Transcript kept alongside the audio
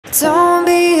Don't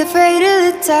be afraid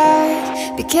of the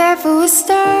dark, be careful with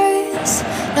stars.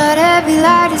 Not every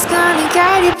light is gonna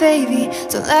guide you, baby.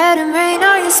 Don't let them rain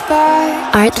on your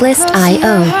spark.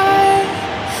 Artlist.io.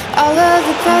 All of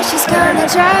the pressure's gonna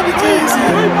drive you crazy,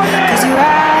 cause you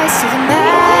rise to the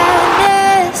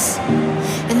madness.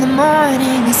 In the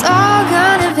morning it's all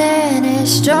gonna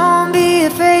vanish. Don't be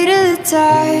afraid of the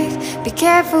dark, be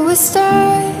careful with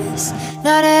stars.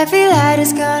 Not every light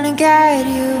is gonna guide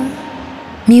you.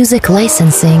 Music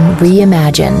licensing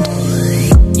reimagined.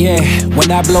 Yeah,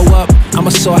 when I blow up, I'ma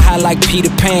soar high like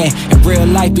Peter Pan. In real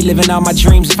life, be living all my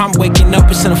dreams. If I'm waking up,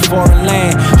 it's in a foreign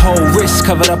land. Whole wrist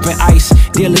covered up in ice.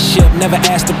 Dealership, never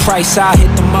ask the price. I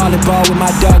hit the molly ball with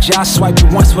my dogs. Yeah, I swipe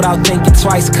it once without thinking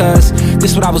twice. Cause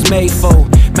this what I was made for.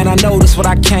 Man, I know this what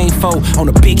I came for. On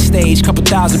a big stage, couple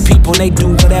thousand people, and they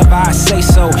do whatever I say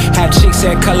so. Have chicks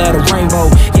that color of the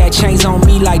rainbow. Yeah, chains on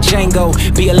me like Django.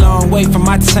 Be a long way from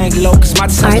my tank low. Cause my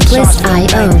tank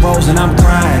Artlist.io. rolls and I'm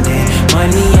grinding.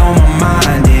 Money on my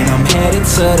mind and I'm headed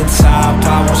to the top.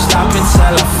 I won't stop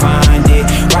until I find it.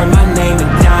 Write my name in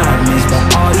diamonds, but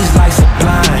all these lights are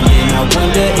blinding. I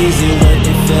wonder, is it worth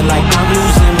it? Feel like I'm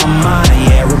losing my mind.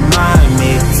 Yeah, remind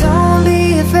me. Don't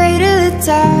be afraid of the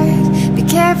dark, be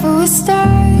careful with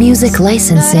stars. Music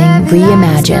licensing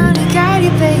reimagined. Don't guide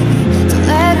you, baby. Don't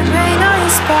let them rain on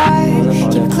your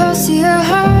spark. Keep it close to your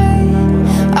heart.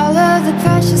 All of the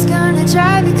pressure's gonna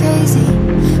drive you crazy,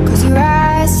 cause you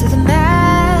rise to the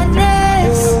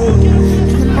madness.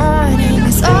 In the morning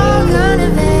it's all gonna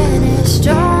vanish.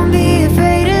 Don't be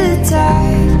afraid of the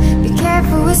dark, be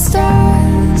careful with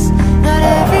stars. Not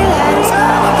every light is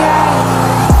gonna guide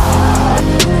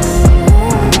you.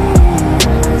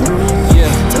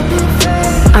 Yeah. Don't be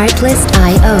afraid.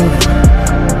 Artlist.io.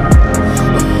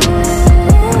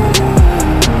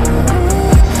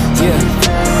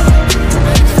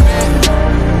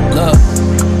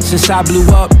 Since I blew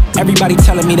up, everybody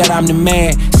telling me that I'm the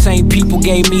man. Same people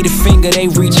gave me the finger, they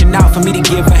reaching out for me to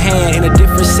give a hand. In a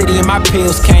different city and my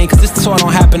pills came, cause this tour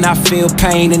don't happen, I feel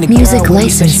pain. And the Music girl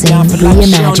licensing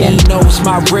reimagined. She don't even know it's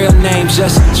my real name,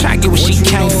 just try to get what she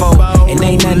came for. And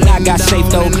ain't nothing I got safe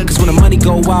though, cause when the money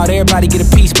go wild, everybody get a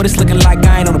piece. But it's looking like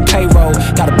I ain't on the payroll.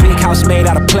 Got a big house made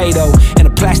out of Play-Doh, and a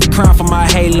plastic crown for my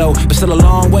halo. But still a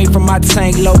long way from my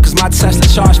tank low, cause my Tesla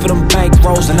charged for them bank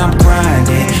rolls. And I'm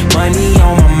grinding, money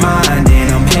on my mind, and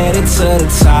I'm headed to the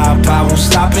top. I won't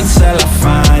stop until I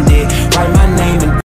find it. Write my name in